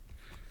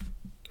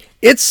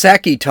It's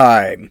Psaki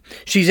time.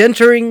 She's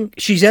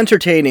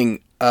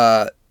entertaining,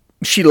 but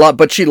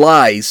she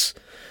lies.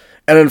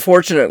 And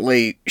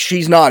unfortunately,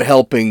 she's not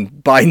helping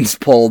Biden's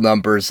poll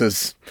numbers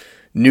as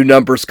new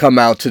numbers come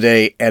out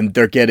today and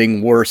they're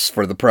getting worse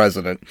for the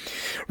president.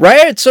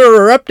 Riots are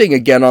erupting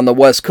again on the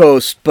West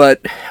Coast,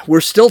 but we're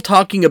still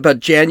talking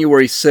about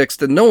January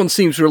 6th and no one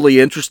seems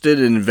really interested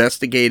in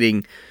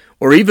investigating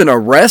or even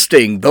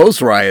arresting those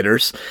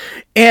rioters.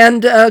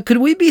 And could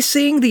we be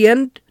seeing the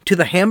end to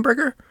the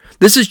hamburger?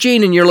 This is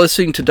Gene, and you're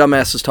listening to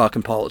Dumbasses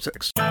Talking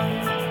Politics.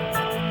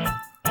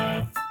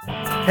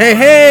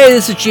 Hey,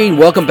 this is Gene.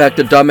 Welcome back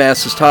to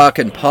Dumbasses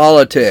Talking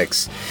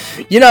Politics.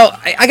 You know,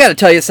 I got to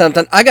tell you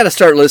something. I got to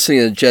start listening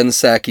to Jen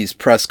Psaki's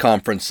press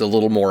conference a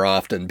little more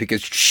often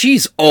because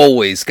she's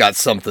always got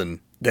something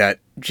that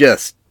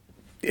just,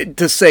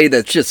 to say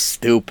that's just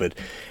stupid.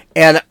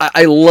 And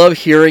I love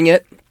hearing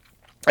it,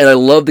 and I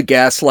love the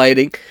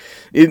gaslighting.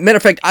 Matter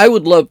of fact, I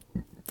would love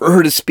for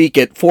her to speak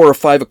at 4 or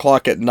 5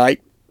 o'clock at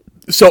night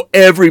so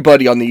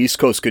everybody on the East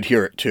Coast could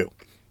hear it too.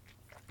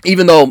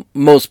 Even though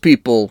most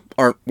people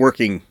aren't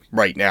working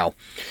right now.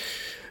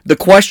 The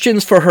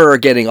questions for her are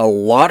getting a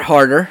lot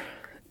harder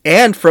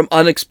and from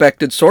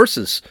unexpected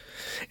sources.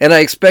 And I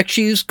expect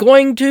she's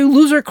going to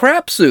lose her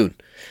crap soon.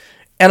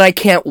 And I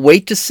can't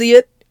wait to see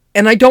it,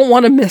 and I don't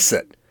want to miss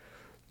it.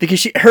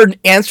 Because her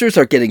answers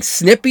are getting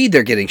snippy,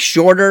 they're getting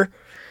shorter.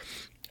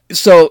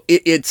 So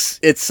it's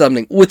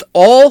something. With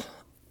all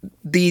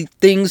the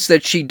things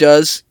that she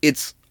does,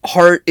 it's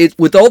hard.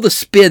 With all the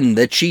spin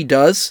that she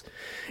does,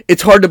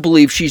 it's hard to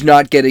believe she's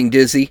not getting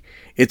dizzy.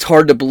 It's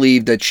hard to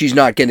believe that she's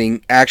not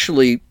getting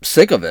actually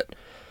sick of it.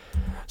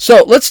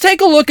 So let's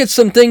take a look at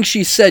some things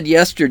she said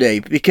yesterday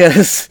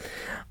because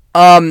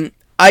I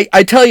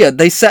tell you,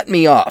 they set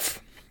me off.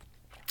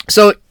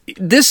 So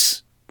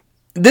this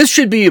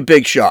should be a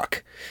big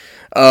shock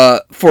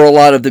for a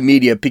lot of the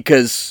media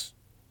because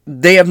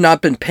they have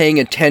not been paying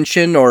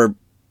attention or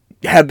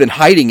have been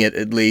hiding it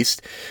at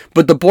least.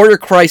 But the border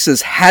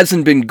crisis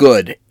hasn't been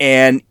good,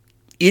 and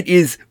it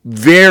is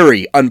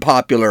very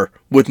unpopular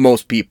with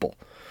most people.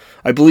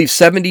 I believe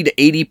 70 to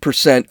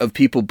 80% of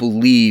people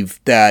believe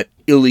that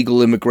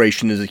illegal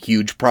immigration is a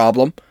huge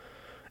problem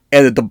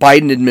and that the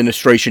Biden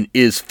administration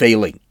is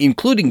failing,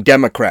 including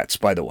Democrats,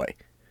 by the way.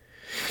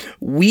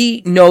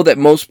 We know that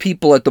most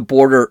people at the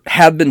border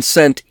have been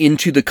sent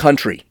into the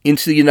country,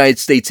 into the United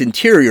States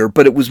interior,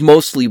 but it was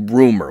mostly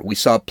rumor. We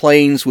saw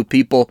planes with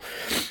people.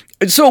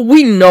 So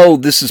we know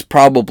this is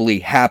probably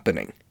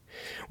happening.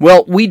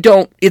 Well,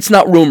 it's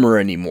not rumor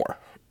anymore.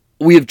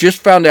 We have just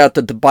found out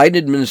that the Biden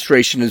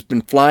administration has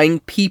been flying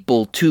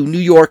people to New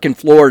York and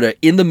Florida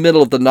in the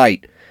middle of the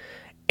night.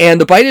 And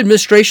the Biden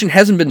administration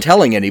hasn't been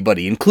telling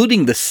anybody,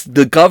 including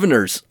the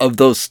governors of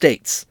those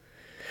states.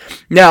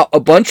 Now, a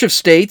bunch of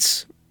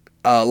states,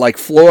 like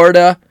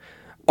Florida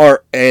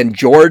and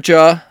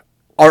Georgia,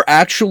 are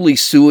actually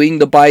suing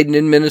the Biden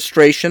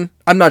administration.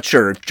 I'm not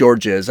sure if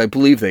Georgia is. I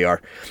believe they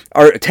are.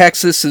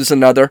 Texas is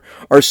another.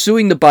 Are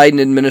suing the Biden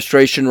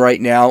administration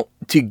right now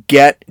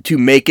to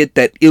make it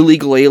that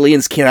illegal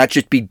aliens cannot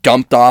just be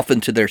dumped off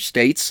into their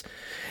states.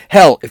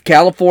 Hell, if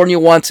California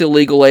wants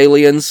illegal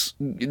aliens,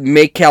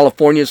 make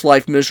California's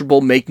life miserable,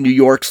 make New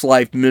York's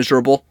life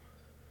miserable.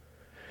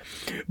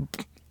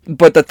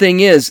 But the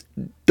thing is,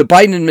 the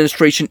Biden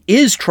administration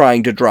is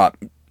trying to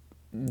drop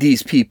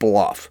these people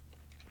off.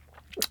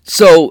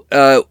 So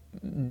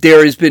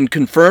there has been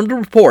confirmed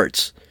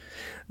reports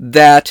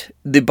that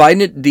the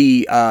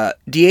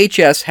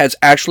DHS has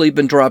actually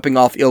been dropping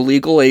off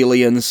illegal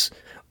aliens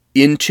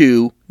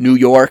into New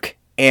York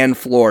and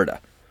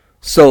Florida.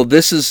 So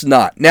this is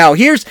not. Now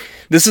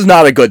this is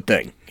not a good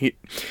thing.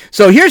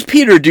 So here's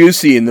Peter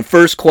Doocy in the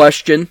first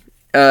question.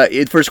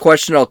 First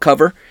question I'll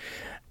cover.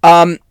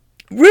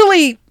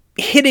 Really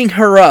hitting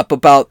her up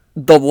about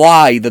the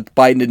lie that the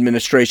Biden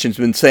administration's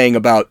been saying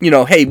about,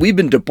 hey, we've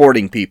been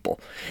deporting people.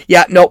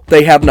 Yeah, nope,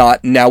 they have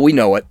not. Now we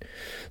know it.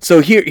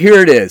 So here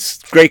it is.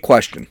 Great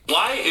question.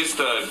 Why is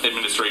the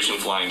administration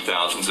flying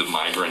thousands of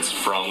migrants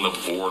from the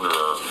border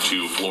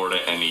to Florida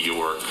and New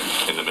York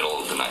in the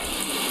middle of the night?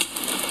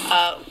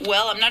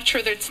 Well, I'm not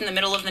sure that it's in the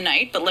middle of the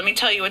night, but let me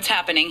tell you what's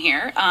happening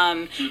here.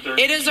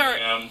 2:30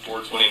 a.m.,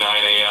 4:29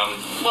 a.m.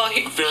 Well,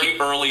 very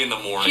early in the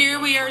morning. Here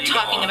we are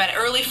talking about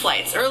early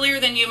flights, earlier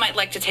than you might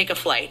like to take a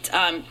flight.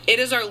 It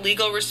is our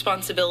legal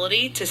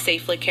responsibility to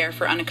safely care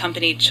for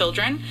unaccompanied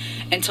children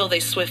until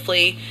they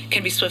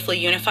can be swiftly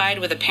unified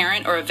with a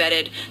parent or a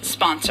vetted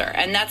sponsor,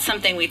 and that's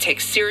something we take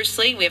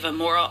seriously. We have a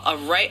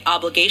right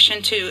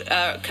obligation to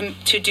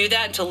do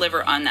that and to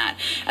deliver on that.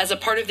 As a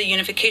part of the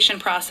unification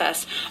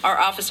process, our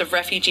Office of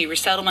Refugee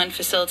Resettlement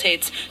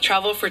facilitates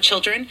travel for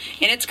children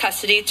in its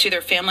custody to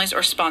their families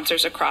or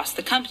sponsors across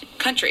the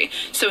country.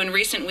 So in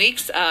recent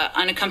weeks,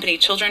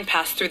 unaccompanied children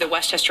passed through the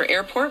Westchester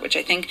Airport, which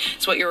I think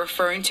is what you're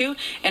referring to,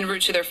 en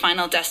route to their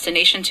final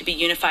destination to be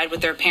unified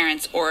with their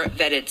parents or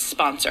vetted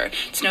sponsor.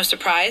 It's no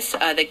surprise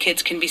that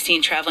kids can be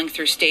seen traveling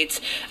through states,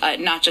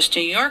 not just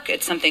New York.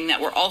 It's something that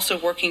we're also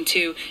working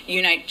to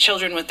unite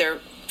children with their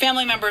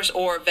family members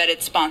or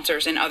vetted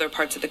sponsors in other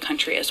parts of the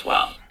country as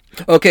well.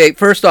 Okay,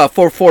 first off,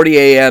 4:40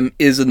 a.m.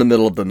 is in the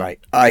middle of the night.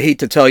 I hate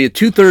to tell you,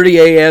 2:30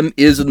 a.m.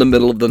 is in the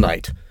middle of the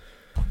night.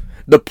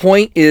 The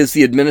point is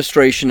the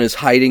administration is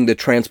hiding the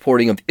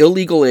transporting of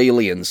illegal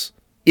aliens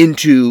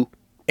into,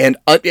 and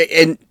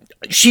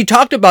she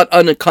talked about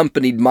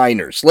unaccompanied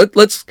minors.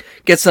 Let's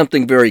get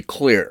something very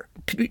clear.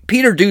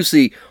 Peter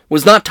Doocy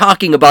was not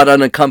talking about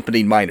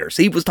unaccompanied minors.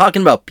 He was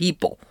talking about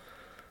people.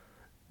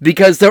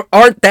 Because there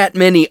aren't that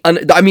many,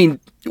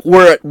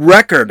 we're at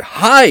record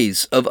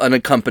highs of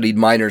unaccompanied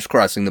minors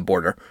crossing the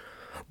border.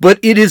 But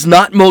it is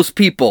not most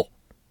people.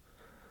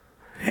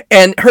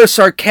 And her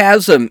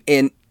sarcasm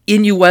and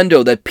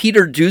innuendo that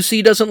Peter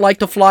Doocy doesn't like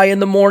to fly in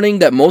the morning,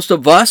 that most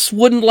of us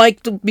wouldn't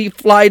like to be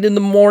flied in the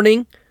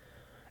morning,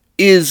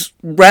 is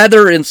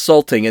rather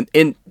insulting.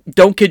 And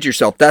don't kid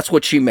yourself, that's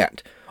what she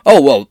meant. Oh,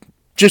 well,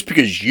 just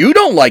because you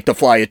don't like to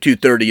fly at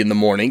 2:30 in the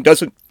morning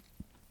doesn't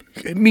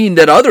mean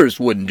that others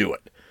wouldn't do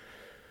it.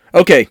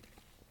 Okay,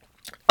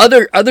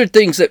 other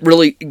things that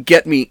really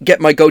get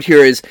my goat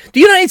here is the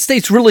United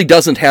States really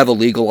doesn't have a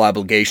legal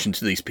obligation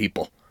to these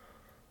people.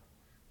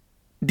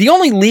 The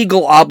only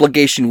legal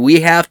obligation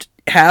we have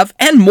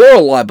and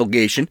moral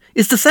obligation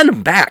is to send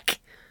them back.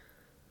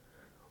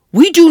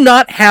 We do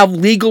not have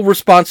legal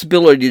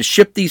responsibility to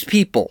ship these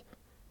people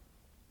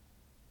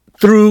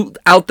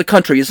throughout the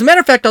country. As a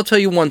matter of fact, I'll tell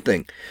you one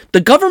thing. The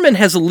government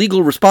has a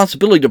legal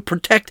responsibility to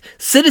protect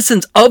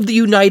citizens of the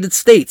United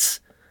States.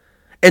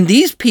 And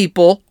these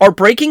people are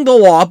breaking the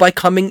law by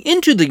coming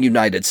into the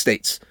United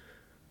States.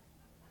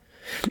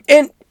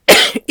 And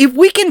if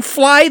we can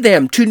fly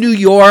them to New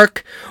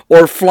York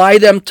or fly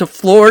them to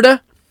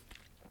Florida,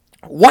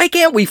 why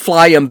can't we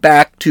fly them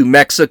back to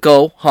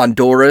Mexico,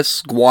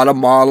 Honduras,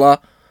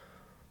 Guatemala,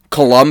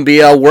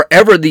 Colombia,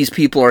 wherever these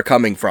people are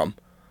coming from?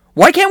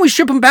 Why can't we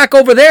ship them back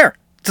over there?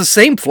 It's the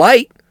same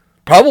flight,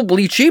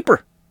 probably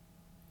cheaper.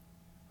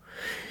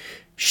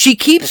 She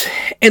keeps,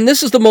 and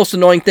this is the most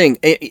annoying thing,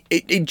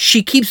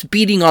 she keeps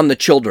beating on the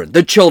children,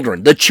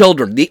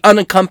 the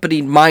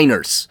unaccompanied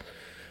minors.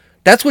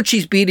 That's what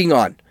she's beating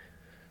on.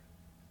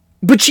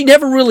 But she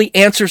never really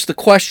answers the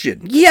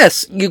question.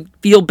 Yes, you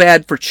feel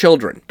bad for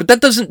children, but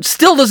that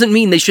still doesn't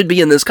mean they should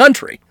be in this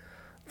country.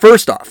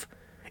 First off,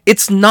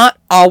 it's not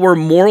our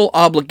moral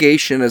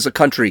obligation as a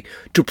country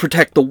to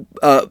protect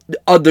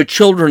the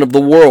children of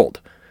the world.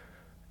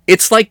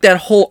 It's like that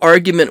whole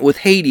argument with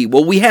Haiti.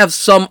 Well, we have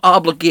some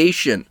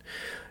obligation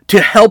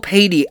to help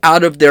Haiti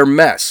out of their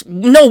mess.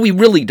 No, we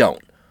really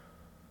don't.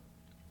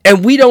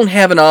 And we don't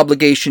have an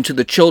obligation to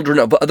the children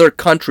of other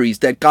countries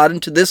that got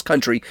into this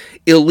country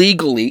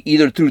illegally,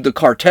 either through the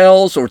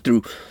cartels or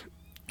through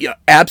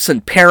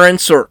absent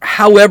parents or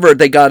however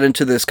they got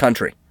into this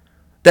country.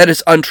 That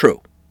is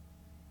untrue.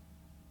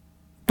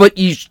 But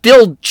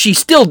she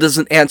still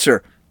doesn't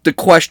answer the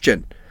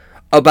question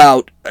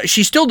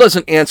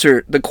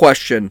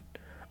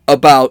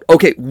about,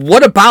 okay,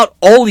 what about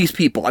all these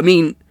people? I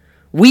mean,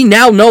 we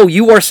now know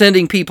you are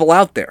sending people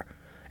out there.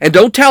 And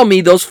don't tell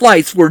me those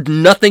flights were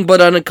nothing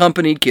but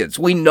unaccompanied kids.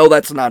 We know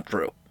that's not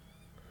true.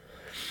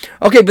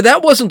 Okay, but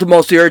that wasn't the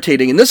most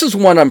irritating, and this is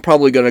one I'm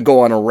probably going to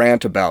go on a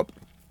rant about.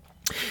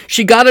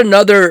 She got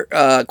another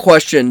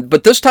question,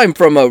 but this time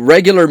from a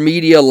regular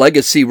media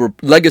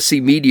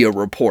legacy media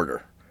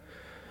reporter.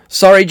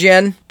 Sorry,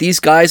 Jen,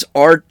 these guys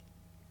are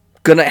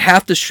gonna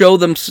have to show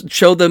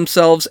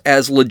themselves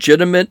as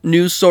legitimate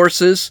news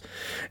sources,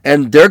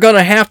 and they're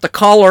gonna have to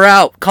call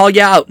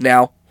you out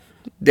now.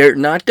 They're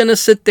not gonna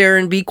sit there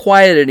and be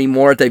quiet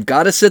anymore. They've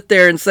got to sit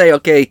there and say,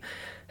 okay,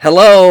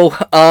 hello,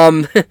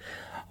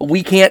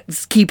 we can't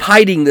keep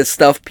hiding this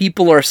stuff.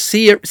 People are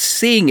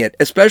seeing it,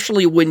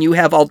 especially when you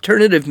have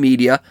alternative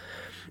media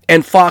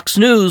and Fox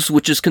News,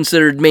 which is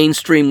considered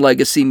mainstream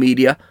legacy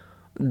media.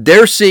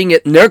 They're seeing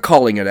it and they're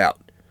calling it out.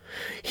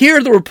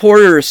 Here, the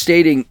reporter is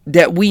stating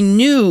that we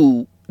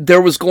knew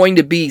there was going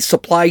to be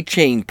supply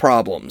chain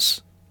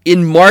problems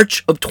in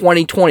March of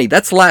 2020.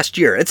 That's last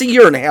year. It's a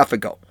year and a half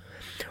ago.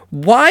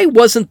 Why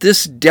wasn't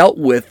this dealt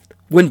with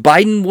when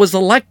Biden was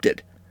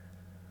elected?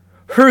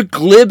 Her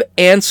glib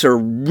answer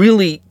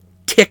really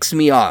ticks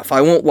me off.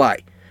 I won't lie.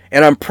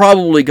 And I'm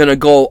probably going to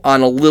go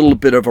on a little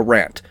bit of a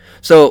rant.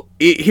 So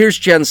here's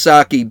Jen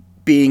Psaki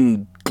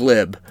being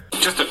glib.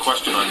 Just a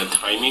question on the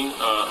timing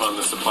on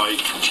the supply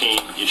chain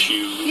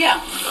issue.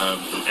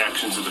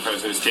 Actions that the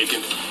president has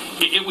taken.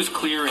 It was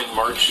clear in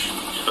March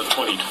of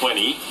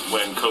 2020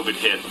 when COVID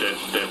hit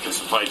that the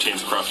supply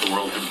chains across the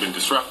world had been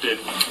disrupted.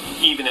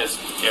 Even as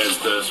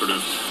the sort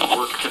of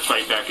work to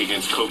fight back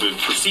against COVID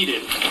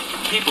proceeded,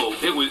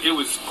 it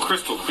was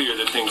crystal clear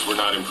that things were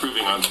not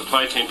improving on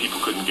supply chain. People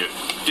couldn't get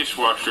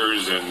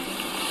dishwashers and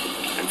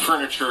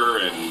furniture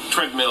and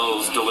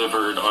treadmills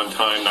delivered on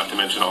time, not to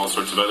mention all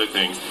sorts of other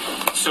things.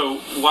 So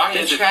why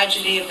is the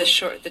tragedy of the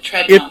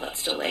treadmill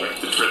that's delayed?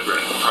 Right, the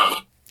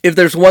problem. If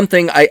there's one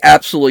thing I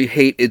absolutely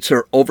hate, it's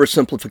her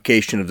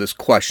oversimplification of this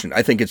question.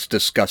 I think it's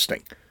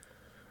disgusting.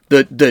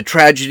 The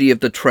tragedy of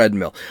the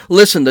treadmill.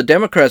 Listen, the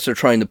Democrats are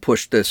trying to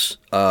push this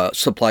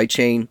supply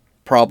chain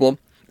problem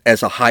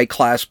as a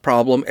high-class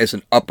problem, as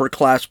an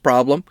upper-class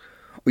problem.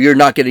 You're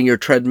not getting your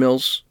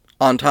treadmills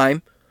on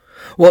time.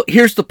 Well,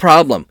 here's the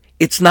problem.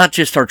 It's not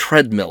just our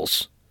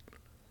treadmills.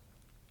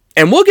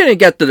 And we're going to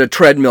get to the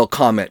treadmill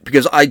comment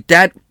because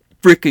that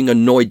freaking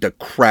annoyed the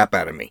crap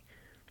out of me.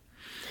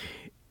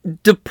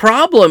 The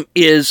problem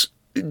is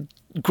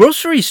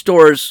grocery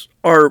stores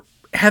are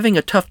having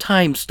a tough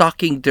time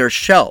stocking their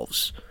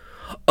shelves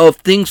of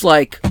things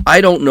like,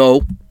 I don't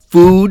know,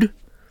 food,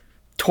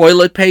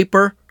 toilet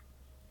paper,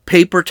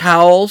 paper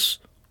towels.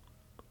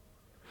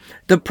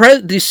 The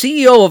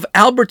CEO of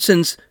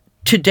Albertsons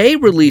today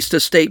released a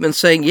statement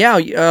saying,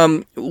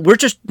 we're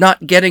just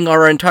not getting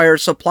our entire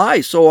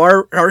supply, so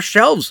our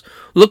shelves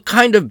look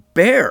kind of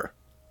bare.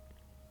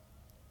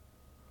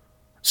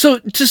 So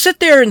to sit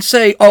there and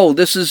say,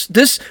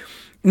 this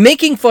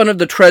making fun of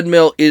the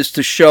treadmill is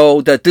to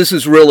show that this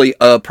is really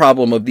a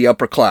problem of the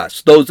upper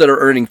class, those that are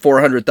earning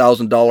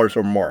 $400,000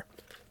 or more.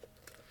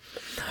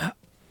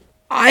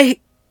 I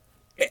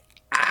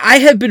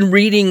have been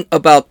reading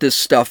about this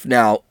stuff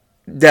now,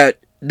 that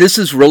this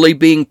is really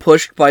being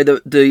pushed by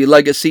the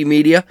legacy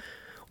media.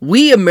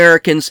 We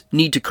Americans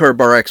need to curb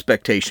our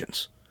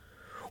expectations.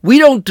 We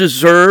don't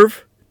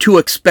deserve to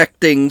expect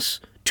things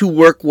to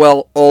work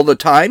well all the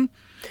time,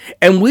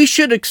 and we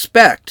should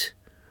expect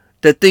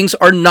that things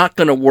are not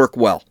going to work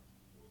well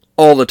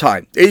all the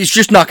time. It's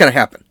just not going to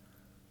happen.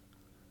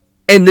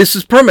 And this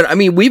is permanent. I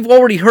mean, we've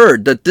already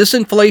heard that this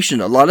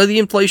inflation, a lot of the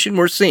inflation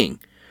we're seeing,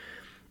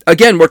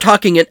 again, we're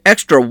talking an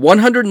extra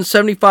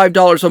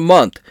 $175 a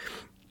month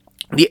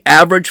the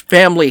average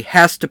family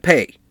has to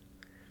pay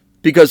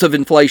because of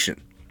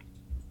inflation.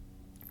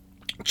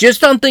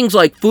 Just on things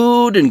like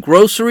food and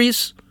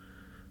groceries,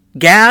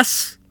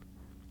 gas.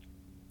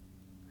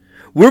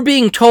 We're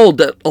being told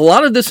that a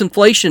lot of this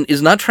inflation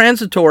is not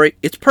transitory,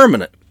 it's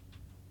permanent.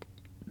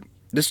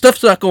 This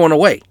stuff's not going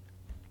away.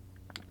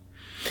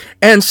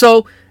 And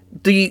so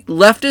the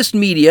leftist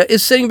media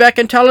is sitting back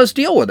and telling us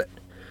deal with it.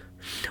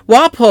 There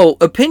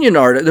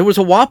was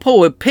a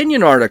WAPO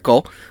opinion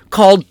article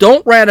called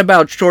 "Don't Rant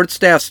About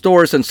Short-Staffed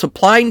Stores and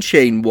Supply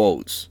Chain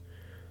Woes."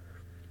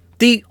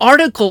 The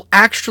article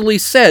actually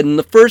said in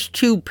the first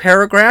 2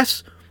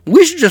 paragraphs,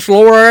 we should just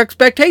lower our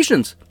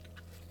expectations.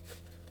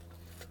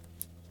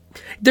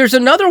 There's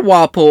another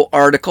WAPO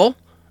article,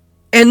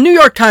 and New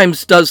York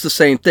Times does the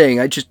same thing,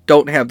 I just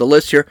don't have the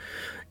list here,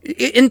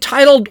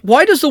 entitled,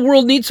 "Why Does the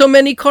World Need So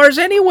Many Cars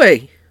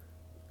Anyway?"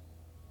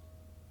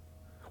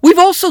 We've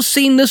also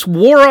seen this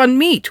war on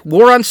meat,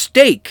 war on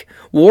steak,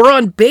 war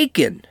on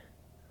bacon.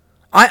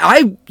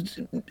 I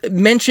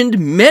mentioned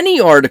many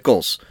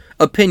articles,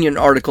 opinion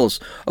articles,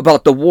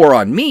 about the war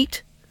on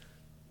meat.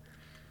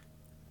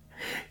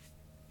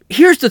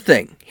 Here's the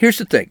thing.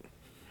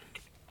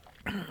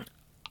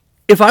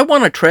 If I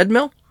want a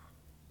treadmill,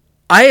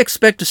 I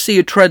expect to see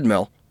a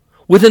treadmill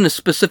within a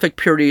specific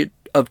period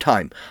of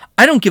time.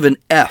 I don't give an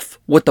F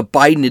what the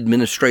Biden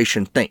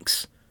administration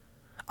thinks.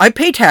 I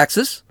pay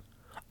taxes.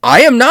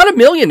 I am not a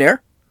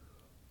millionaire.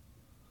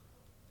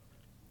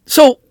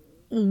 So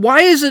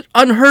why is it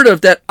unheard of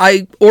that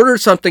I order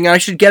something and I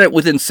should get it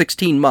within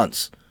 16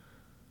 months?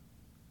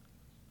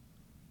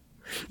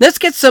 Let's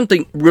get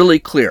something really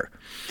clear.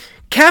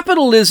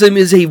 Capitalism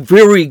is a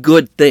very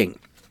good thing.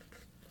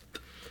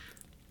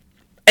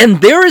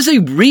 And there is a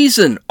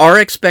reason our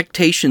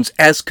expectations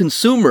as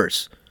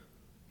consumers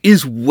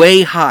is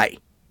way high.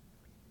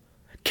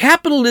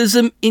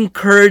 Capitalism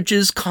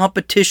encourages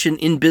competition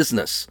in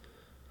business.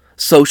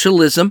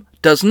 Socialism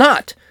does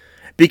not,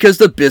 because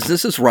the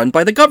business is run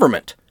by the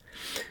government.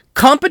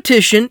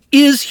 Competition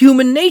is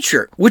human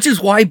nature, which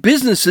is why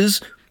businesses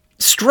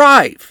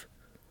strive.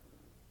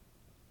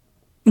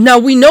 Now,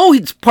 we know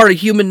it's part of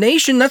human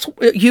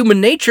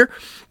nature.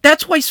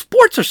 That's why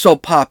sports are so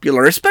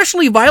popular,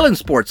 especially violent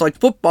sports like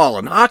football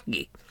and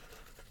hockey.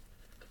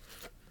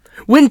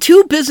 When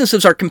 2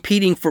 businesses are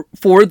competing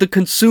for the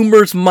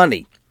consumer's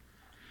money,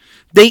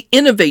 they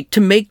innovate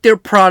to make their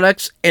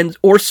products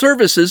or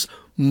services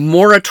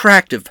more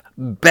attractive,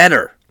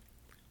 better.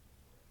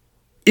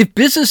 If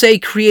business A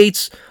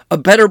creates a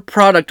better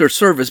product or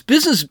service,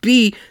 business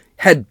B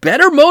had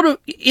better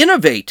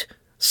innovate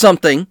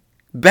something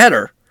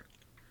better,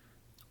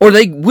 or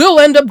they will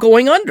end up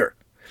going under.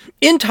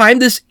 In time,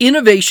 this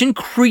innovation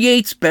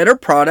creates better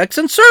products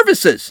and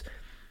services.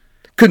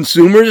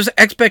 Consumers'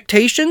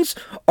 expectations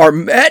are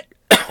met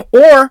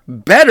or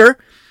better.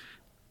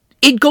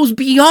 It goes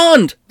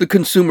beyond the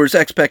consumer's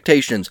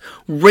expectations,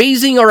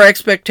 raising our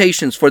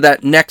expectations for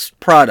that next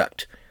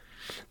product.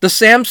 The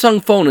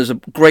Samsung phone is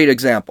a great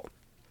example.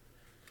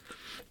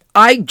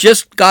 I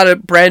just got a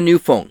brand new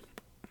phone.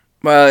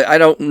 I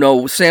don't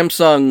know,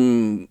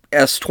 Samsung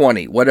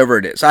S20, whatever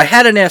it is. I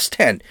had an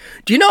S10.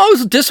 Do you know I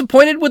was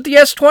disappointed with the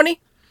S20?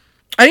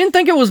 I didn't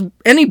think it was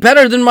any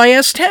better than my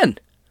S10.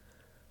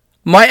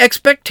 My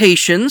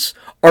expectations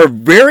are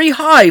very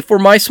high for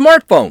my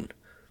smartphone.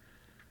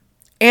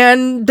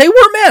 And they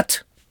were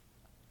met.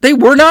 They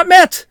were not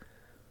met.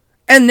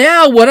 And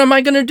now what am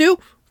I going to do?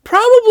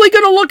 Probably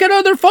going to look at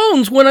other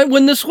phones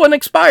when this one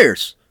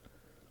expires.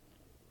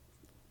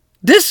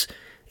 This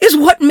is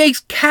what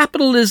makes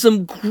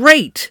capitalism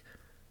great.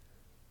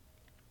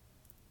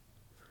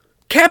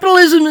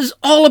 Capitalism is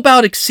all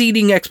about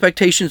exceeding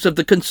expectations of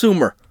the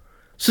consumer.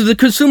 So the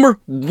consumer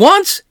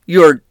wants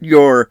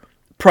your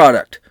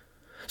product.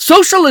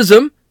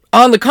 Socialism,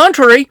 on the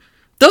contrary,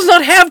 does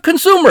not have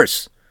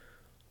consumers.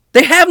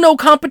 They have no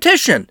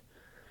competition.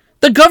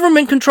 The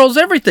government controls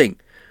everything.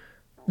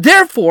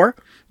 Therefore,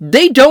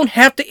 they don't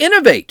have to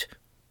innovate.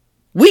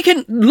 We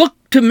can look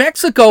to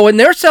Mexico and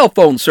their cell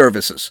phone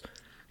services.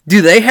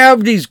 Do they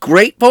have these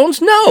great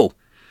phones? No.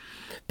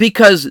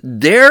 Because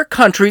their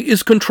country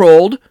is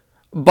controlled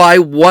by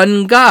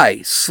one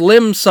guy,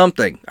 Slim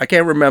something. I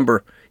can't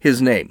remember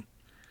his name.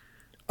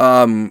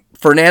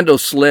 Fernando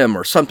Slim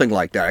or something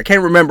like that. I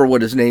can't remember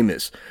what his name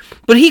is.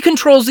 But he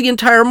controls the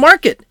entire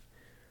market.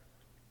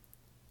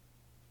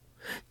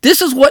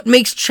 This is what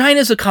makes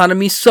China's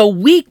economy so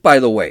weak, by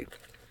the way.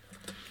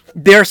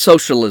 Their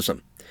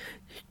socialism.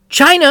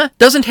 China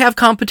doesn't have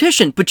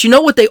competition, but you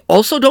know what they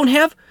also don't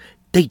have?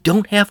 They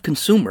don't have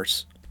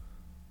consumers.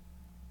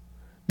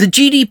 The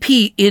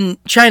GDP in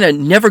China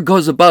never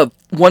goes above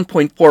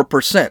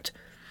 1.4%.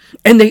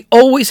 And they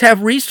always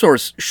have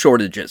resource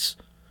shortages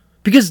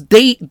because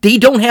they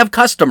don't have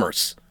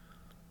customers.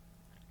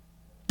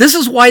 This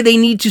is why they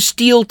need to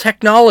steal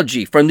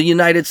technology from the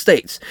United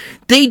States.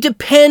 They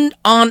depend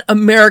on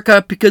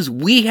America because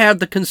we have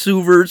the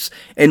consumers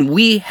and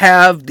we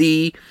have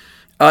the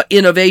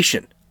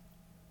innovation.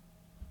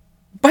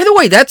 By the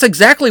way, that's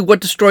exactly what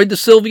destroyed the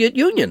Soviet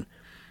Union.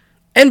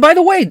 And by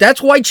the way,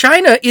 that's why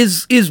China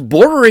is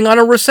bordering on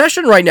a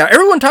recession right now.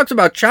 Everyone talks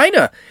about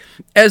China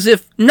as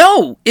if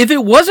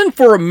it wasn't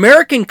for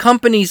American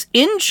companies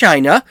in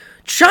China,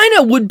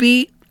 China would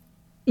be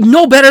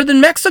no better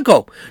than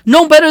Mexico,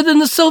 no better than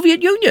the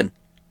Soviet Union.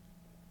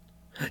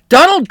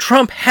 Donald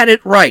Trump had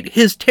it right.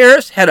 His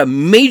tariffs had a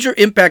major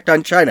impact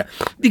on China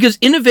because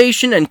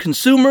innovation and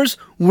consumers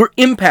were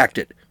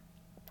impacted.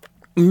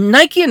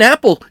 Nike and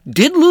Apple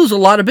did lose a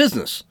lot of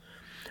business.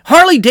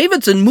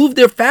 Harley-Davidson moved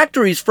their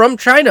factories from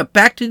China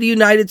back to the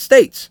United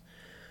States.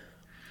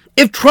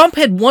 If Trump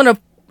had won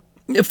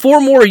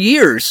 4 more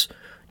years,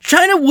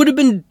 China would have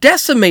been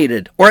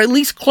decimated, or at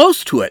least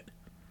close to it.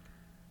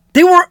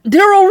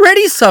 They're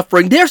already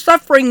suffering. They're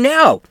suffering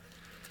now.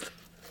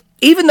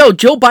 Even though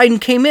Joe Biden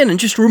came in and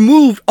just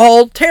removed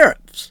all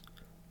tariffs.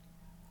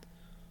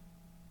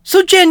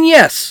 So Jen,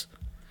 yes,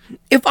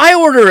 if I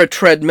order a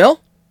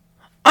treadmill,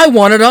 I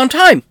want it on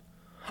time.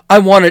 I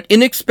want it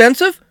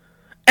inexpensive.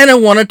 And I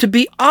want it to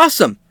be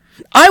awesome.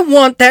 I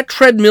want that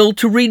treadmill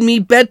to read me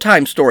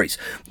bedtime stories.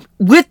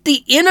 With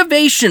the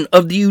innovation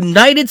of the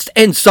United States,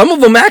 and some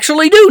of them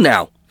actually do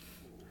now.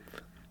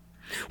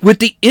 With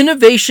the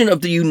innovation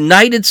of the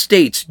United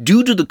States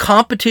due to the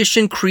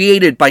competition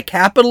created by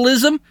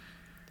capitalism,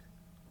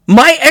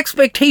 my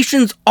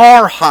expectations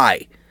are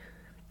high.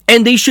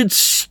 And they should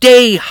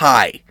stay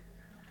high.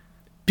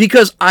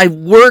 Because I've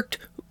worked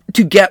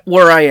to get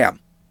where I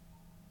am.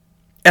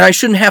 And I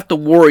shouldn't have to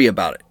worry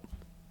about it.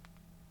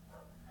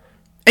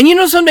 And you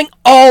know something?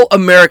 All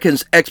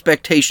Americans'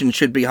 expectations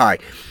should be high.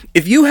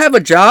 If you have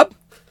a job,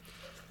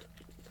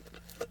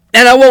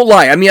 and I won't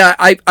lie, I mean,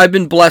 I've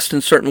been blessed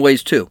in certain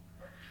ways too.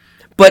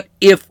 But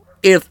if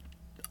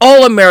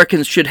all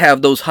Americans should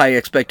have those high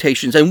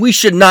expectations, and we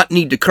should not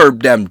need to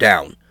curb them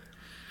down.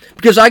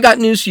 Because I got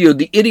news to you,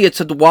 the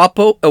idiots at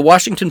the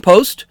Washington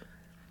Post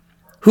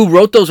who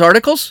wrote those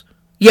articles,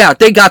 yeah,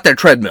 they got their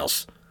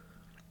treadmills.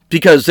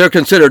 Because they're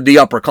considered the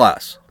upper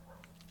class.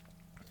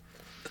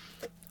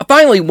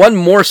 Finally, one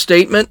more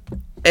statement,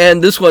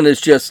 and this one is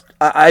just,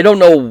 I don't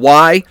know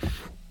why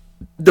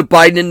the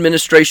Biden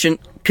administration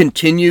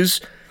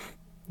continues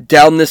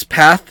down this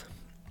path,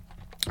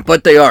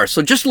 but they are.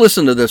 So just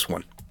listen to this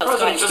one. The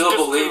president still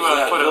believes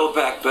that Build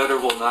Back Better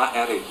will not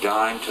add a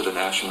dime to the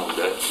national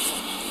debt?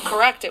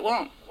 Correct, it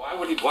won't.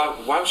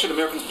 Why should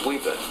Americans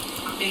believe that?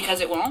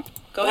 Because it won't.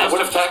 Go ahead.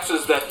 What if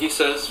taxes that he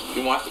says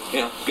he wants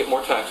to, get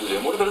more taxes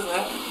in? What if it doesn't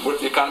happen? What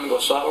if the economy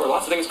goes sour?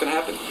 Lots of things can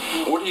happen.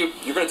 What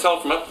you're going to tell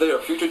from up there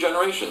future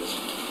generations,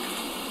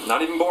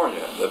 not even born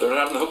yet, that they're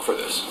not on the hook for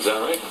this. Is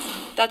that right?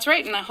 That's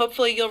right, and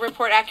hopefully you'll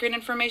report accurate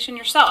information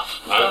yourself.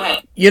 Go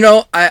ahead. You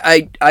know,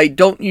 I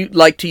don't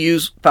like to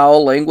use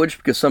foul language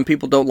because some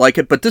people don't like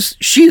it, but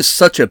she is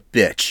such a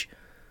bitch.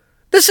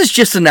 This is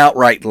just an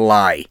outright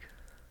lie.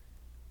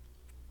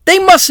 They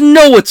must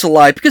know it's a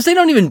lie because they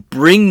don't even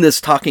bring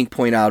this talking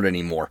point out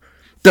anymore.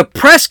 The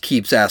press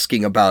keeps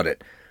asking about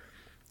it.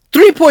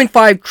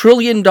 $3.5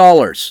 trillion.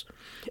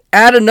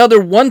 Add another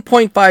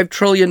 $1.5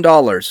 trillion.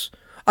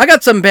 I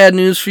got some bad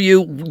news for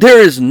you. There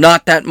is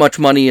not that much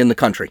money in the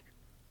country.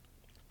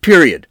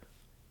 Period.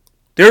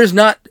 There is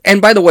not.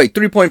 And by the way,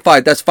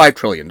 3.5, that's $5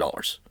 trillion.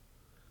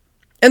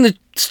 And the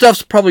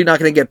stuff's probably not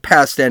going to get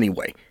passed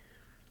anyway.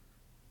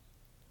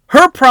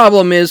 Her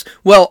problem is,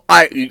 well,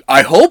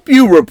 I hope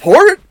you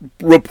report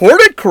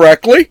it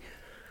correctly.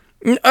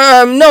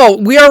 No,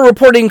 we are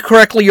reporting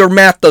correctly. Your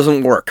math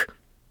doesn't work.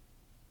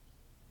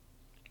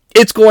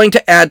 It's going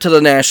to add to the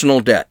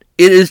national debt.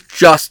 It is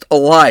just a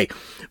lie.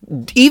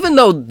 Even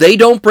though they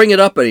don't bring it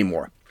up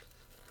anymore.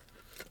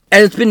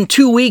 And it's been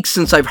 2 weeks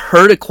since I've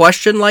heard a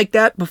question like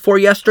that before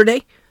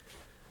yesterday.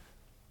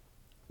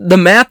 the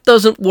math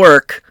doesn't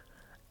work,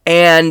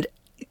 and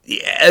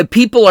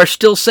people are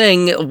still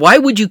saying, why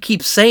would you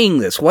keep saying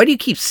this? Why do you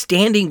keep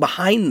standing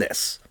behind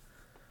this?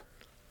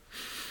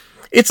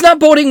 It's not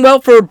boding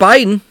well for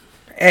Biden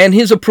and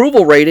his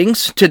approval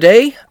ratings.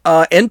 Today,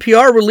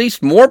 NPR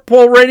released more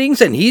poll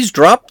ratings, and he's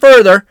dropped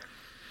further.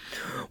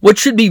 What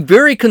should be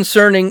very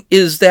concerning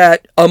is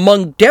that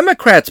among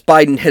Democrats,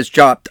 Biden has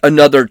dropped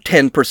another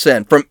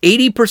 10%, from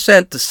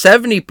 80% to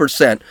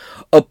 70%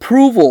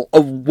 approval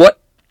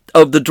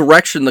of the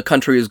direction the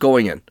country is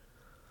going in.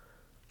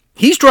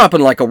 He's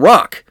dropping like a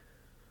rock.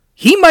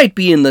 He might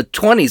be in the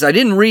 20s. I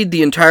didn't read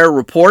the entire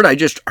report. I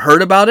just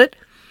heard about it.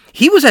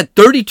 He was at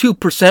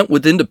 32%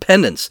 with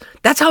independents.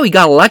 That's how he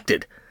got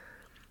elected.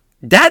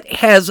 That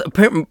has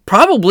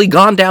probably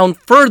gone down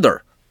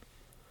further.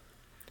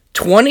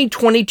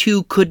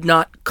 2022 could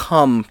not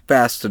come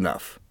fast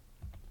enough.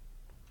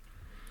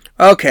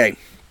 Okay.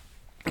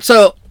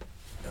 So,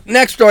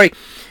 next story.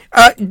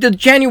 The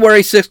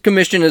January 6th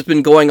Commission has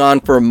been going on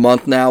for a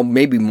month now,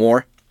 maybe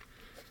more.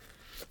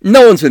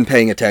 No one's been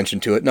paying attention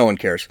to it. No one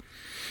cares.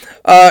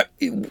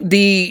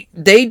 They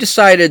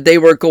decided they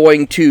were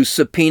going to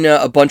subpoena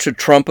a bunch of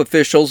Trump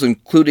officials,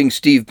 including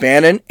Steve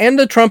Bannon, and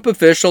the Trump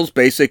officials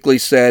basically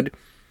said,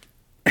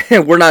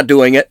 we're not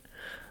doing it.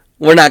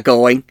 We're not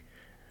going.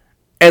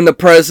 And the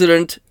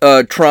President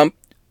Trump,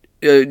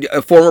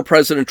 former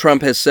President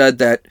Trump has said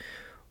that,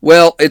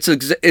 well, it's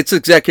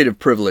executive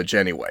privilege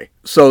anyway.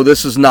 So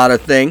this is not a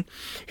thing.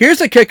 Here's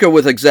the kicker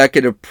with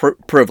executive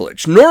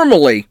privilege.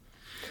 Normally,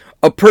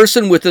 a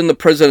person within the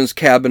president's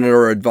cabinet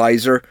or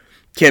advisor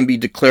can be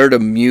declared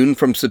immune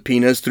from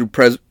subpoenas through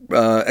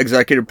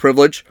executive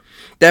privilege.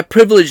 That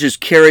privilege is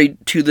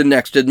carried to the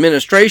next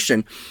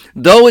administration,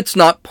 though it's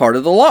not part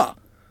of the law.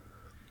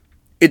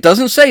 It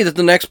doesn't say that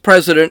the next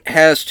president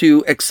has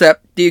to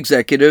accept the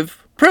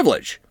executive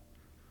privilege.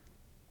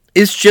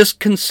 It's just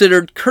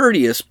considered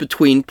courteous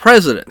between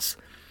presidents.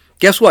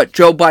 Guess what?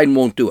 Joe Biden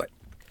won't do it.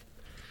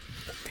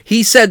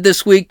 He said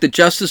this week the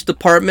Justice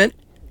Department,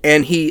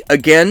 and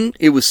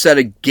it was said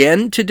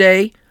again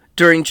today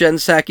during Jen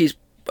Psaki's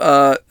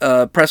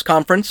press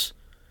conference,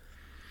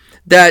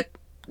 that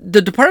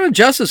the Department of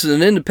Justice is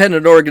an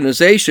independent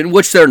organization,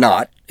 which they're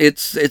not.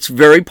 It's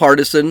very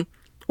partisan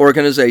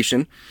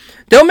organization.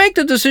 They'll make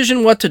the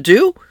decision what to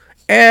do,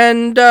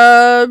 and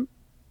that's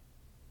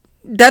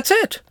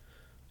it.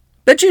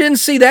 Bet you didn't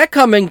see that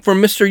coming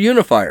from Mr.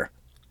 Unifier.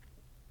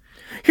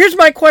 Here's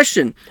my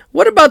question: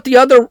 what about the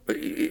other?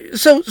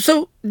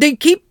 So they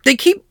keep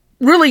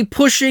really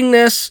pushing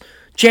this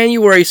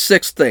January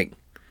 6th thing,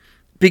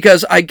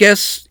 because I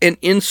guess an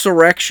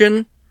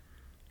insurrection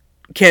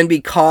can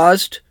be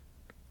caused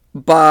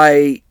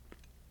by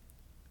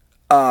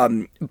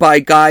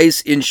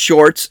guys in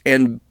shorts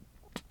and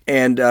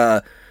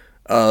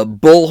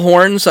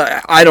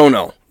bullhorns. I don't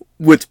know,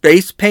 with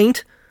face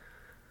paint.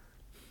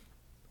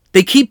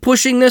 They keep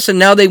pushing this, and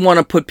now they want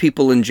to put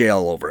people in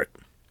jail over it.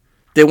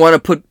 They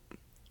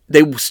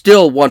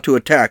still want to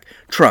attack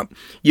Trump.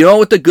 You know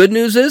what the good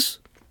news is?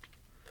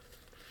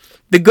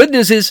 The good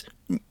news is,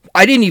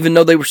 I didn't even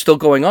know they were still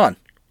going on.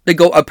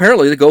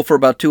 Apparently they go for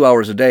about 2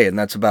 hours a day, and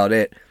that's about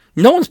it.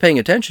 No one's paying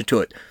attention to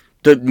it.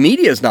 The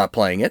media is not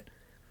playing it.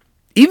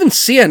 Even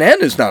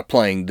CNN is not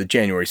playing the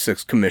January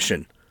 6th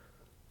Commission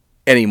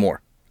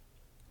anymore.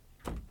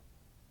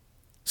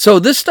 So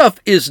this stuff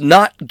is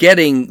not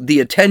getting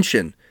the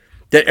attention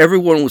that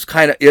everyone was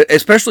kind of,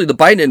 especially the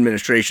Biden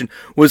administration,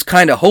 was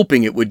kind of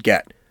hoping it would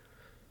get.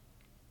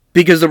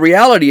 Because the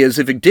reality is,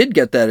 if it did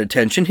get that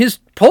attention, his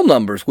poll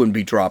numbers wouldn't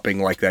be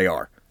dropping like they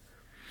are.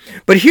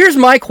 But here's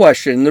my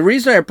question. The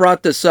reason I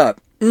brought this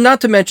up,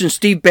 not to mention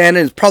Steve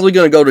Bannon is probably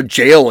going to go to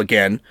jail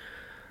again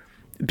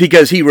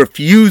because he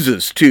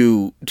refuses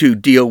to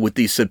deal with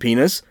these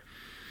subpoenas,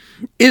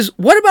 is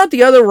what about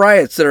the other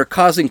riots that are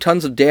causing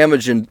tons of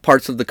damage in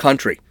parts of the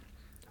country?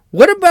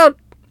 What about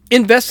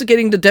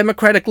investigating the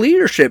Democratic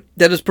leadership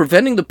that is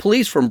preventing the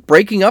police from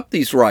breaking up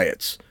these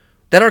riots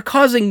that are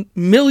causing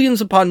millions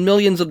upon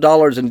millions of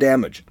dollars in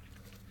damage?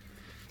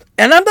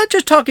 And I'm not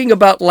just talking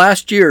about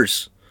last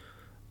year's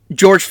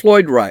George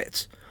Floyd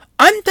riots.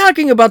 I'm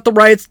talking about the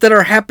riots that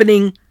are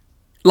happening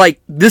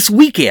like this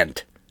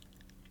weekend.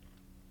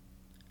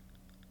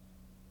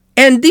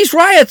 And these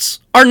riots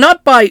are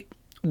not by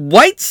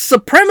white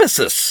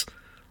supremacists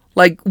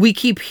like we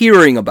keep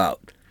hearing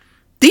about.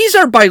 These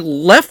are by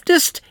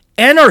leftist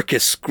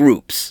anarchist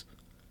groups.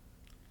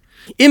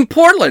 In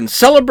Portland,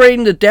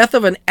 celebrating the death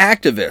of an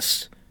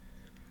activist,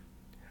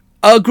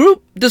 a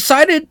group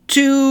decided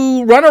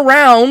to run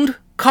around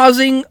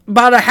causing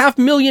about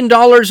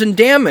 $500,000 in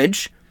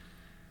damage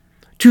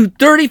to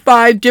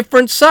 35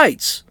 different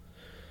sites.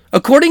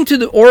 According to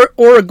the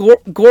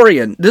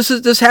Oregonian,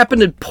 this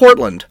happened in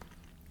Portland.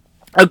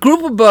 A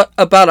group of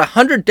about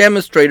 100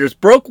 demonstrators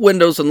broke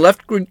windows and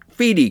left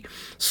graffiti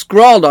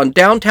scrawled on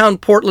downtown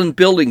Portland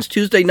buildings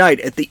Tuesday night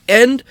at the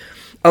end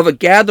of a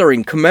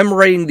gathering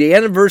commemorating the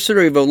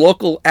anniversary of a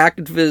local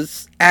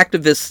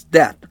activist's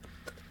death.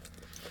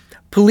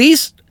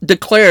 Police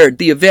declared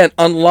the event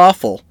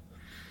unlawful,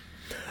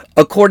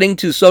 according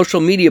to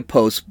social media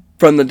posts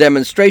from the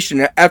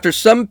demonstration after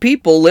some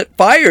people lit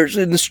fires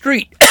in the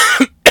street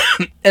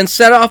and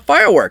set off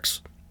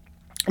fireworks.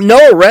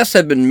 No arrests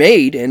have been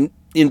made and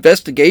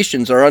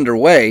investigations are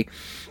underway.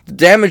 The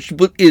damage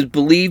is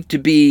believed to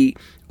be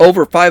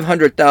over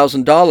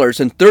 $500,000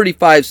 and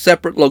 35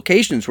 separate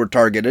locations were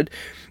targeted,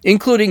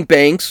 including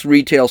banks,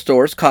 retail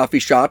stores, coffee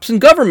shops, and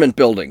government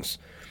buildings,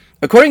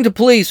 according to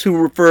police who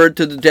referred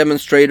to the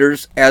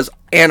demonstrators as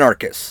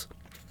anarchists.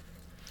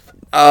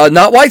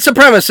 Not white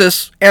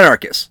supremacists,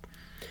 anarchists.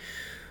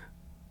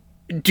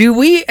 Can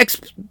we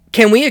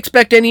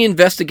expect any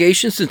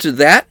investigations into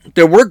that?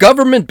 There were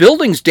government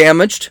buildings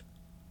damaged.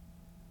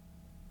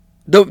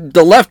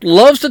 The left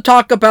loves to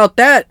talk about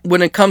that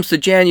when it comes to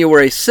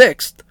January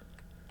 6th.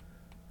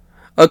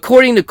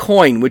 According to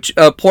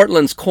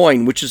Portland's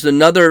Coin, which is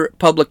another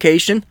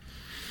publication,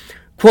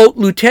 quote,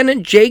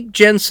 Lieutenant Jake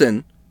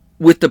Jensen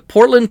with the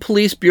Portland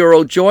Police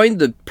Bureau joined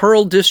the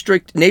Pearl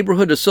District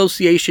Neighborhood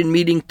Association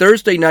meeting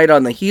Thursday night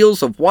on the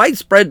heels of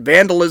widespread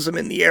vandalism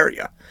in the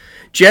area.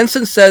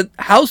 Jensen said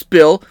House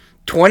Bill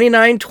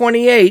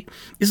 2928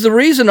 is the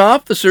reason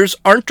officers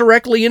aren't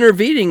directly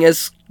intervening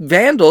as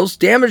vandals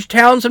damage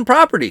towns and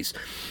properties.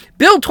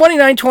 Bill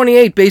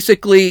 2928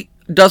 basically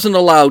doesn't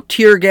allow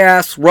tear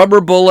gas,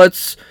 rubber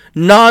bullets,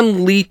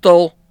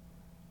 non-lethal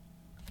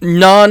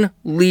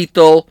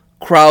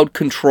crowd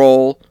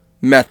control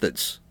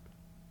methods.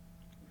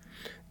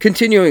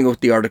 Continuing with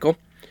the article,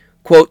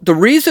 quote, the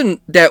reason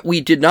that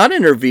we did not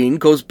intervene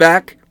goes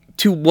back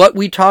to what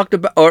we talked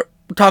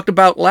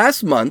about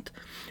last month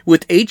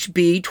with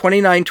HB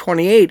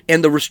 2928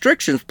 and the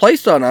restrictions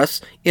placed on us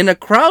in a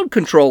crowd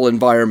control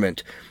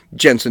environment,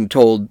 Jensen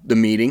told the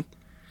meeting.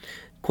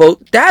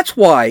 Quote, that's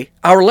why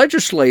our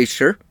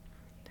legislature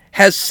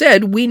has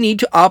said we need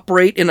to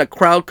operate in a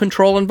crowd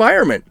control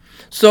environment.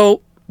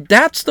 So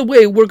that's the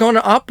way we're going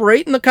to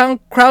operate in the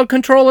crowd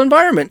control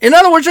environment. In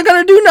other words, they're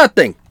going to do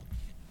nothing.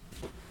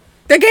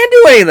 They can't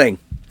do anything.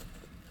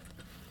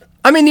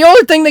 I mean, the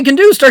only thing they can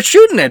do is start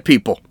shooting at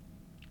people.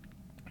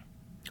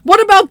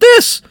 What about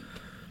this?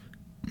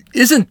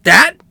 Isn't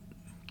that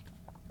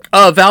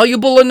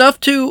valuable enough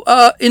to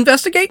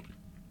investigate?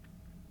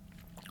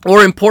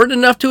 Or important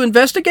enough to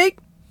investigate?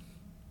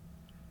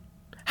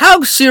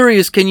 How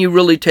serious can you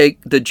really take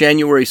the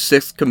January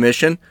 6th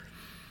Commission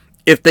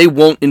if they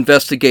won't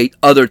investigate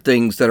other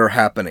things that are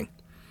happening?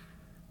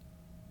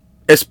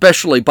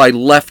 Especially by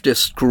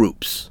leftist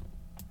groups.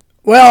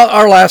 Well,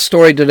 our last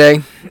story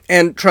today,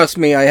 and trust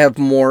me, I have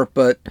more,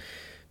 but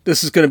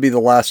this is going to be the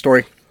last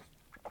story.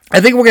 I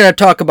think we're going to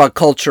talk about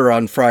culture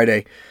on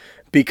Friday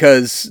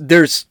because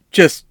there's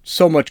just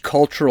so much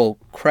cultural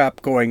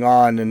crap going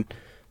on, and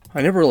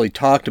I never really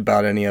talked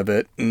about any of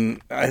it,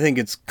 and I think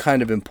it's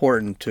kind of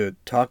important to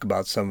talk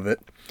about some of it.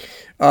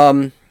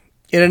 In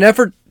an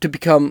effort to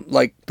become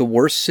like the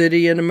worst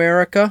city in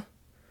America,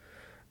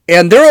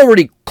 and they're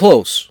already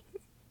close.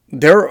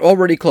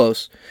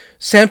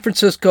 San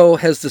Francisco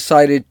has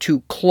decided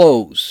to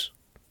close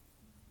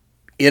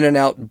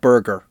In-N-Out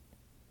Burger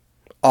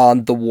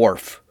on the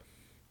Wharf.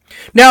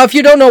 Now, if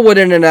you don't know what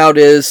In-N-Out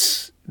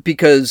is,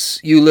 because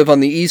you live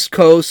on the East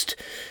Coast,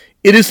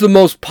 it is the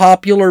most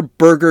popular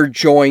burger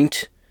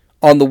joint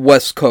on the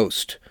West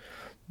Coast.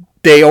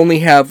 They only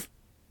have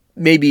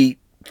maybe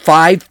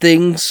 5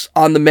 things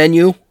on the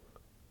menu.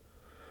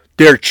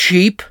 They're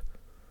cheap.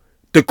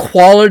 The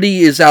quality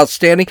is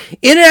outstanding.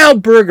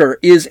 In-N-Out Burger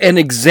is an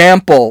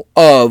example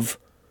of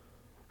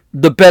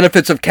the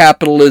benefits of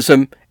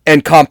capitalism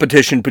and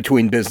competition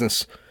between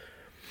business.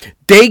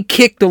 They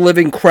kick the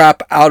living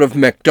crap out of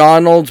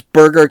McDonald's,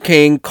 Burger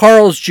King,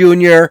 Carl's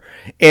Jr.,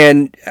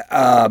 and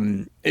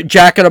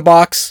Jack in the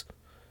Box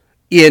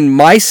in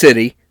my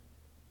city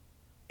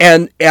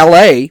and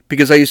LA,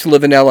 because I used to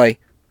live in LA.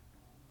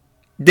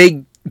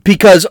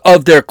 Because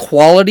of their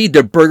quality,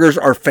 their burgers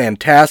are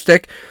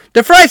fantastic.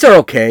 Their fries are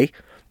okay.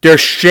 Their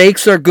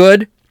shakes are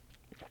good.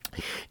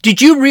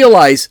 Did you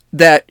realize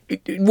that,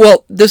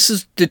 well, this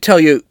is to tell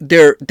you,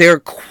 their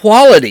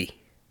quality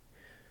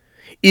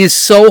is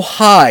so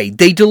high.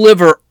 They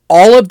deliver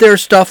all of their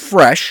stuff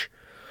fresh.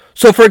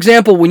 So, for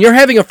example, when you're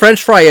having a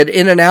French fry at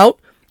In-N-Out,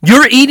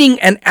 you're eating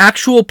an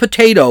actual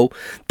potato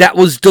that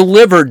was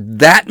delivered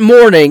that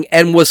morning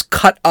and was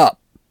cut up.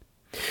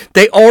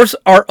 They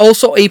are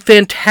also a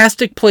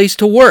fantastic place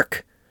to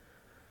work.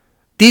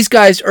 These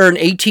guys earn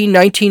 $18,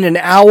 $19 an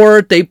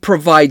hour. They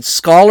provide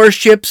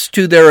scholarships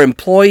to their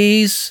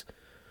employees.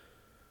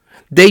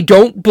 They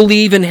don't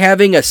believe in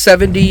having a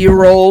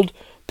 70-year-old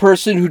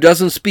person who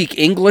doesn't speak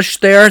English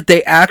there.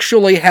 They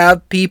actually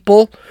have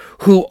people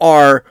who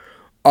are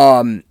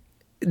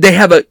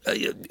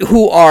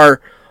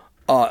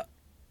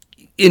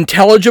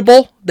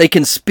intelligible. They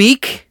can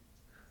speak.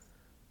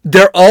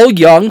 They're all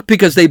young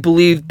because they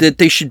believe that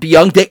they should be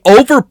young. They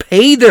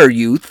overpay their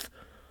youth.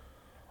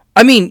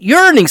 I mean,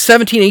 you're earning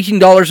 $17,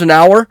 $18 an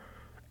hour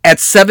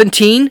at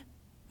 17?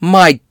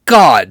 My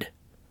God.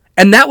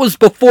 And that was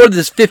before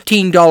this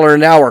 $15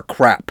 an hour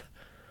crap.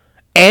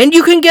 And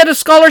you can get a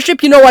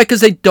scholarship. You know why?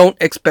 Because they don't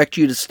expect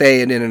you to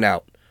stay in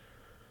In-N-Out.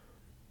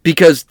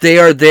 Because they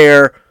are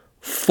there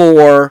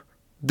for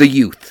the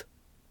youth.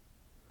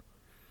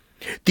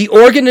 The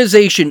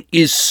organization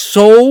is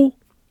so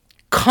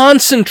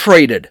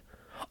concentrated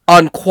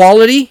on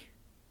quality,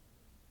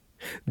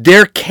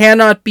 there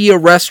cannot be a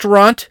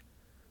restaurant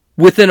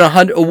within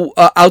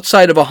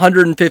outside of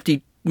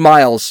 150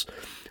 miles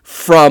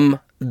from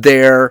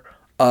their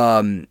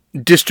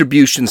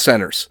distribution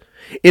centers.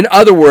 In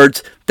other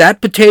words,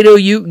 that potato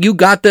you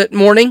got that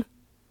morning,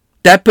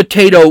 that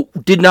potato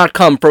did not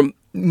come from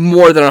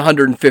more than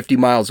 150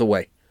 miles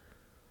away.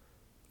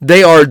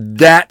 They are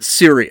that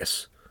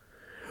serious.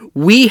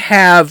 We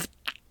have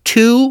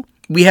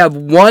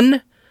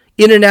one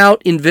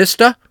In-N-Out in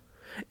Vista,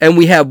 and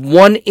we have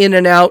one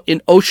In-N-Out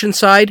in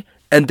Oceanside,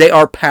 and they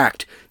are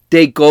packed.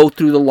 They go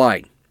through the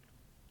line.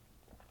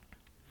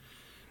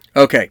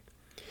 Okay.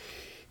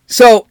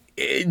 So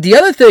the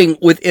other thing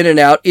with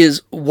In-N-Out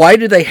is, why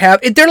do they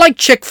have... They're like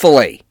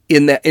Chick-fil-A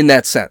in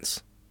that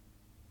sense.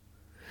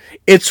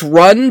 It's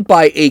run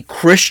by a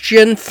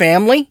Christian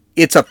family.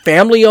 It's a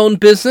family-owned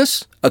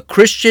business, a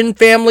Christian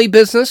family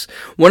business.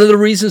 One of the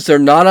reasons they're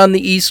not on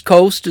the East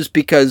Coast is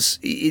because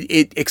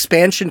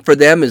expansion for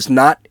them is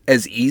not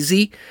as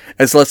easy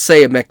as, let's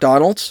say, a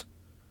McDonald's.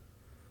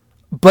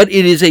 But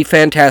it is a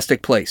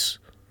fantastic place.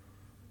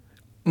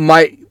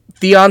 My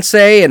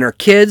fiance and her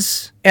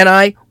kids and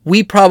I,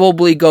 we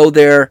probably go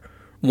there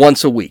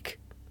once a week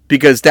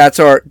because that's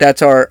our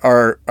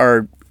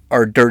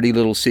dirty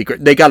little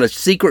secret. They got a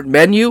secret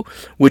menu,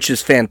 which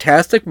is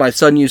fantastic. My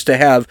son used to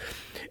have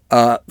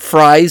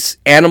fries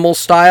animal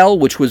style,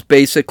 which was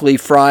basically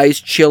fries,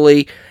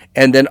 chili,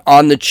 and then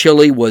on the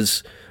chili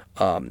was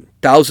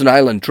Thousand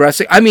Island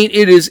dressing. I mean,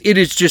 it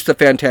is just a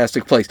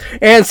fantastic place.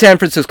 And San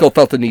Francisco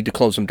felt the need to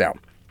close them down.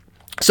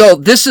 So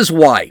this is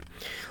why.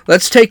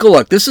 Let's take a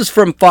look. This is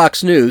from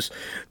Fox News.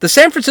 The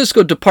San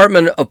Francisco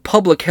Department of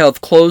Public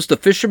Health closed the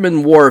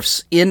Fisherman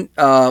Wharf's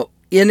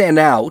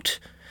In-N-Out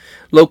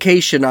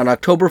location on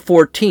October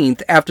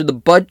 14th after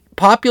the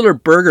popular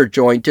burger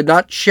joint did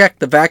not check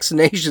the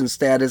vaccination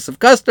status of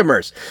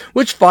customers,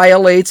 which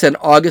violates an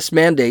August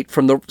mandate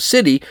from the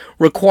city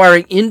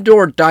requiring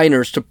indoor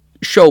diners to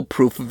show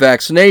proof of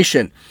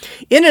vaccination.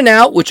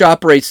 In-N-Out, which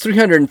operates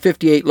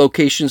 358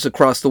 locations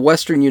across the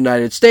western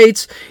United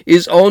States,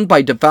 is owned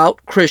by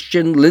devout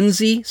Christian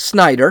Lindsay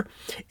Snyder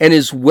and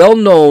is well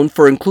known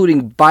for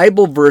including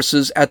Bible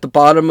verses at the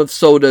bottom of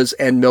sodas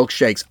and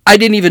milkshakes. I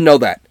didn't even know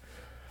that.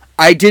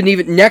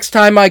 Next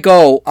time I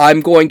go,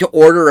 I'm going to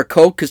order a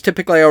Coke, because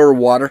typically I order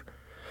water.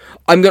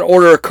 I'm going to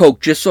order a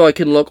Coke just so I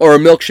can look, or a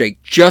milkshake,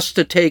 just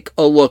to take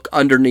a look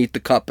underneath the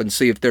cup and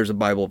see if there's a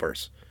Bible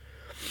verse.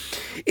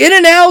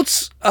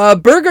 In-N-Out's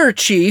burger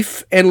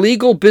chief and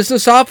legal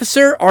business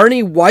officer,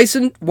 Arnie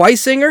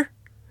Wensinger,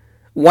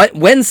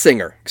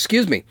 Arnie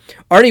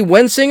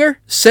Wensinger,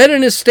 said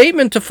in his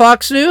statement to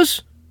Fox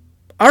News,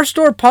 Our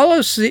store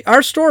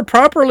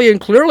properly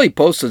and clearly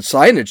posted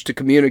signage to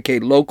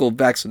communicate local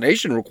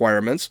vaccination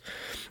requirements.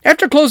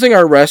 After closing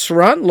our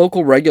restaurant,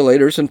 local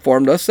regulators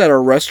informed us that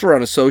our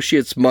restaurant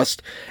associates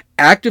must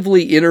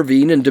actively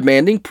intervene in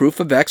demanding proof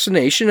of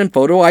vaccination and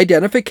photo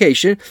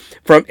identification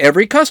from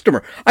every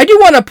customer. I do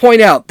want to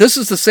point out, this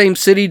is the same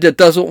city that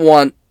doesn't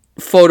want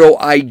photo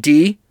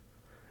ID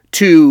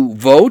to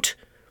vote,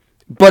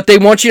 but they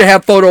want you to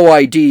have photo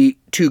ID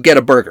to get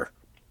a burger.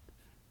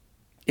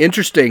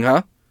 Interesting,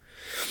 huh?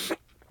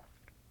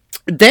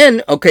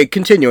 Then,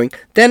 continuing.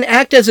 Then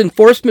act as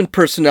enforcement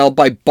personnel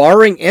by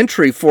barring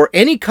entry for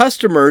any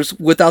customers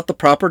without the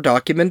proper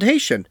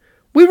documentation.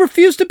 We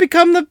refuse to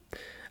become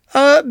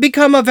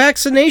a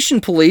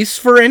vaccination police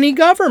for any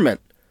government.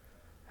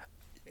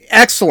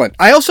 Excellent.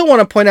 I also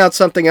want to point out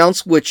something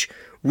else which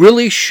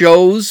really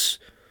shows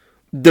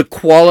the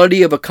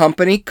quality of a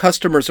company.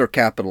 Customers are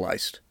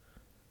capitalized.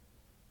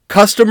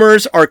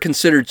 Customers are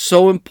considered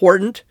so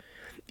important.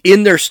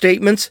 In their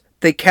statements,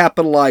 they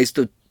capitalize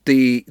the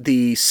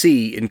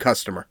C in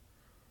customer.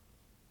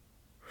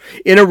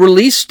 In a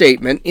release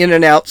statement,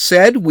 In-N-Out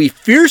said, "We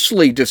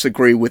fiercely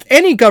disagree with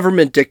any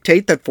government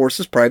dictate that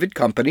forces private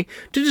company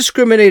to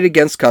discriminate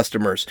against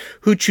customers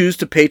who choose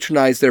to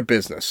patronize their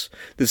business.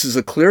 This is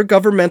a clear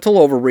governmental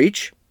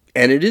overreach,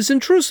 and it is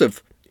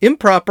intrusive,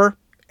 improper,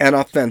 and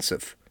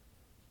offensive."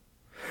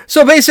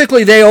 So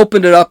basically, they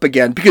opened it up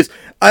again, because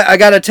I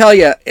got to tell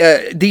you,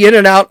 the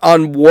In-N-Out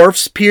on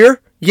Wharf's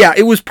Pier, yeah,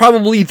 it was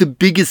probably the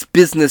biggest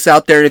business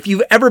out there. And if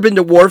you've ever been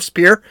to Wharf's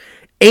Pier,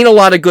 ain't a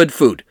lot of good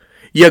food.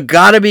 You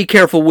got to be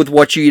careful with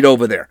what you eat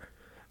over there.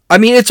 I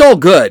mean, it's all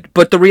good,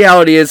 but the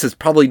reality is it's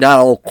probably not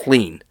all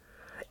clean.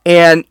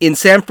 And in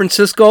San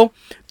Francisco,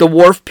 the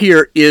Wharf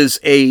Pier is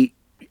a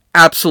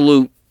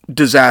absolute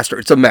disaster.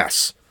 It's a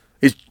mess.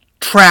 It's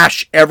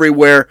trash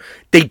everywhere.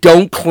 They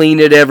don't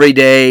clean it every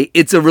day.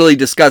 It's a really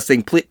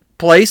disgusting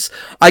place.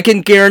 I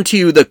can guarantee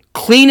you the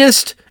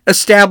cleanest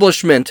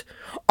establishment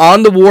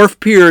on the Wharf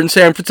Pier in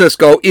San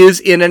Francisco is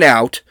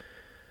In-N-Out.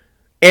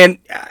 And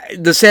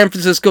the San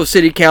Francisco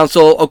City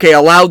Council,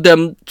 allowed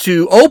them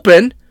to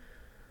open,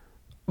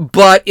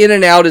 but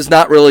In-N-Out is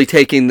not really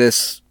taking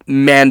this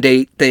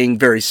mandate thing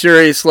very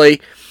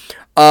seriously.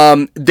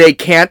 They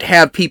can't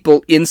have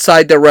people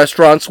inside their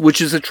restaurants,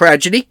 which is a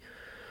tragedy.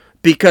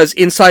 because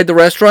inside the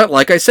restaurant,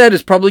 like I said,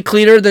 is probably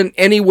cleaner than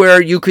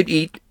anywhere you could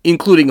eat,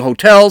 including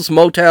hotels,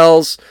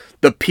 motels,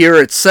 the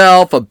pier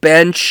itself, a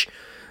bench.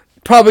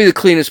 Probably the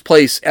cleanest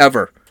place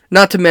ever.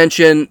 Not to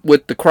mention,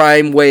 with the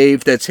crime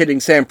wave that's hitting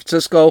San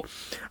Francisco,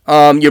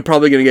 you're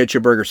probably going to get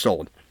your burger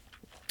stolen.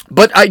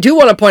 But I do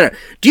want to point out,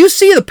 do you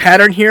see the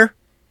pattern here?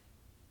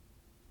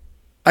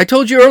 I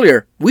told you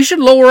earlier, we should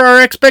lower our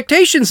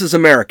expectations as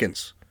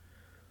Americans.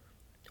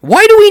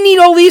 Why do we need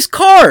all these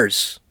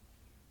cars?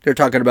 They're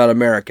talking about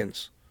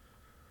Americans.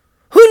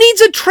 Who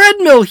needs a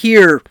treadmill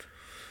here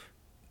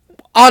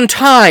on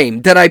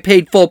time that I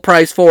paid full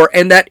price for,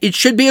 and that it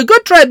should be a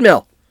good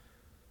treadmill?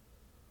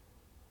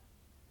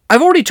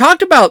 I've already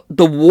talked about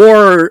the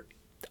war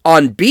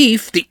on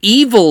beef, the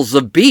evils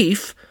of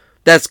beef.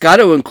 That's got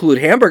to include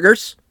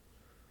hamburgers.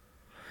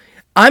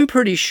 I'm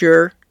pretty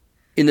sure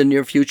in the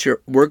near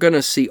future we're going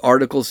to see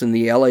articles in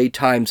the LA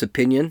Times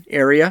opinion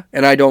area,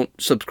 and I don't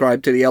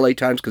subscribe to the LA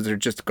Times because they're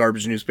just a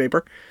garbage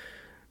newspaper,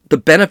 the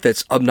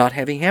benefits of not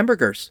having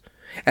hamburgers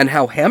and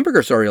how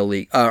hamburgers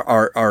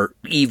are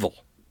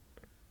evil.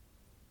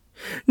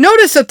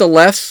 Notice that the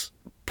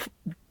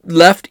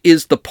left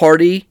is the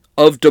party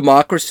of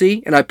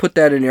democracy, and I put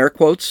that in air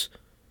quotes,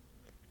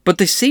 but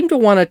they seem to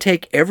want to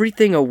take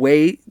everything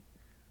away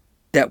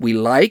that we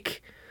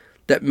like,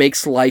 that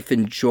makes life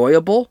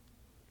enjoyable,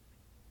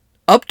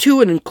 up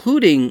to and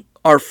including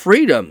our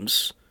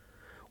freedoms,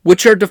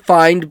 which are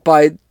defined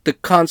by the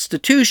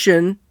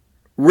Constitution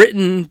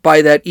written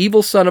by that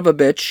evil son of a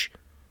bitch,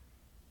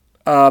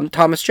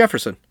 Thomas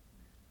Jefferson,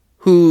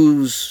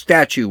 whose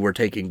statue we're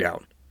taking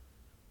down.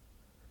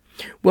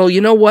 Well,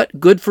 you know what?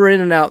 Good for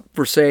In-N-Out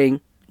for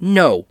saying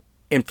no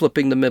and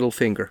flipping the middle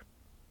finger.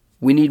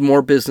 We need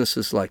more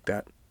businesses like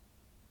that.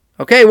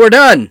 Okay, we're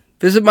done.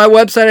 Visit my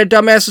website at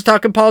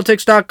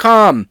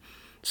dumbassestalkingpolitics.com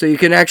so you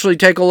can actually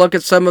take a look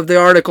at some of the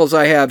articles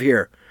I have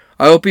here.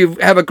 I hope you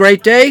have a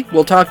great day.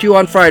 We'll talk to you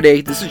on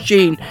Friday. This is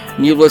Gene,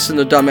 and you listen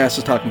to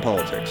Dumbasses Talking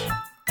Politics.